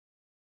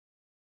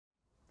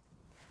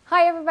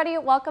Hi everybody,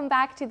 welcome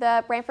back to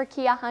the Brantford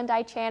Kia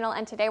Hyundai channel,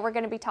 and today we're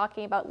going to be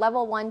talking about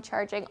level 1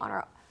 charging on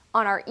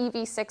our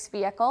EV6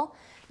 vehicle.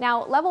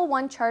 Now, level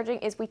 1 charging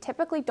is we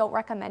typically don't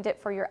recommend it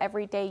for your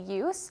everyday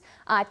use.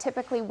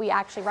 Typically we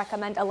actually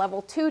recommend a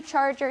level 2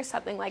 charger,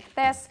 something like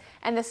this,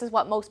 and this is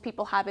what most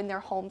people have in their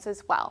homes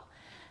as well.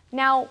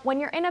 Now, when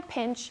you're in a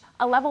pinch,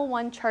 a level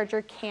 1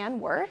 charger can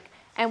work,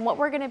 and what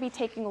we're going to be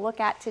taking a look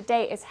at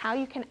today is how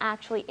you can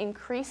actually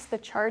increase the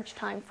charge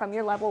time from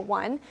your level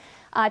 1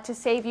 to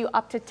save you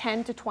up to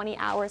 10 to 20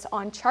 hours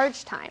on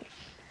charge time.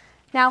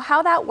 Now,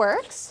 how that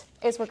works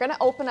is we're going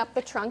to open up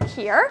the trunk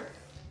here,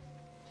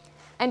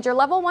 and your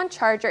level 1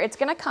 charger, it's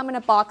going to come in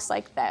a box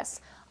like this.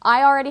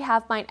 I already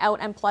have mine out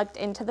and plugged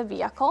into the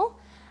vehicle.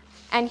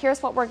 And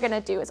here's what we're going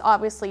to do is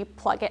obviously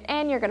plug it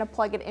in. You're going to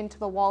plug it into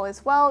the wall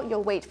as well.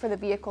 You'll wait for the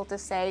vehicle to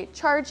say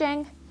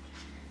charging.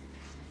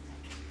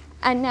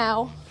 And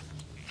now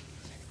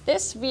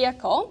this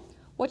vehicle,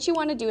 what you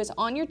want to do is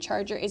on your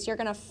charger is you're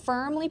going to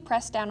firmly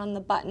press down on the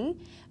button,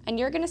 and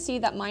you're going to see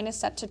that mine is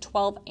set to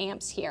 12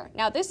 amps here.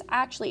 Now this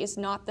actually is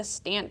not the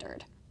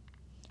standard.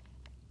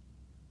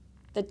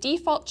 The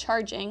default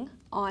charging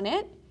on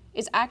it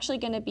is actually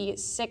going to be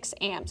 6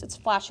 amps. It's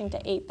flashing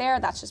to 8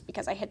 there. That's just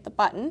because I hit the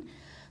button.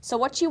 So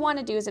what you want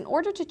to do is, in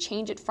order to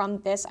change it from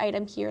this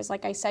item here, is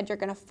like I said, you're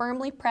going to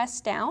firmly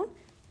press down,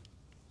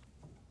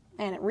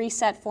 and it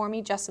reset for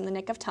me just in the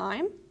nick of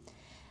time.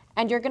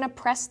 And you're going to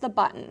press the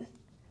button.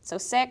 So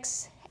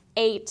 6,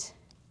 8,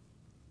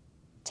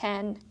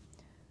 10,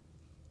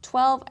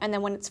 12, and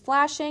then when it's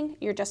flashing,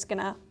 you're just going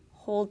to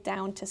hold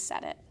down to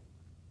set it.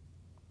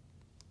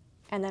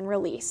 And then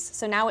release.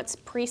 So now it's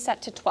preset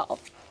to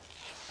 12.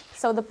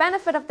 So the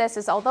benefit of this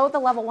is, although the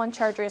level 1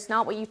 charger is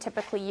not what you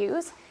typically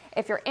use,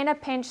 if you're in a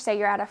pinch, say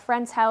you're at a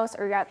friend's house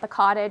or you're at the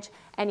cottage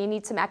and you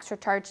need some extra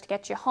charge to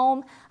get you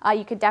home,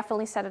 you could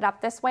definitely set it up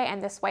this way,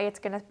 and this way it's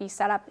going to be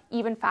set up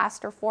even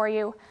faster for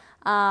you.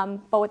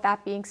 But with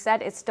that being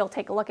said, it's still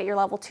take a look at your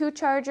level 2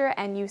 charger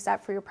and use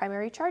that for your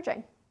primary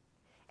charging.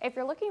 If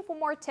you're looking for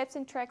more tips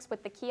and tricks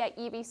with the Kia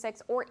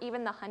EV6 or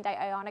even the Hyundai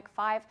Ioniq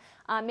 5,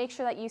 make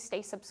sure that you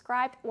stay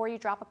subscribed or you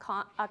drop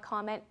a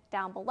comment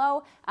down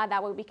below.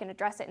 That way we can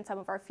address it in some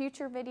of our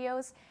future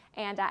videos.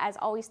 And as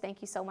always,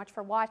 thank you so much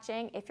for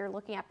watching. If you're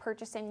looking at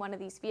purchasing one of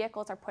these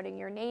vehicles or putting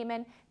your name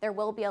in, there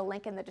will be a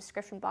link in the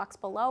description box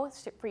below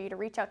for you to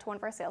reach out to one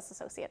of our sales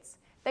associates.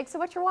 Thanks so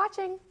much for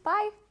watching.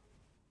 Bye.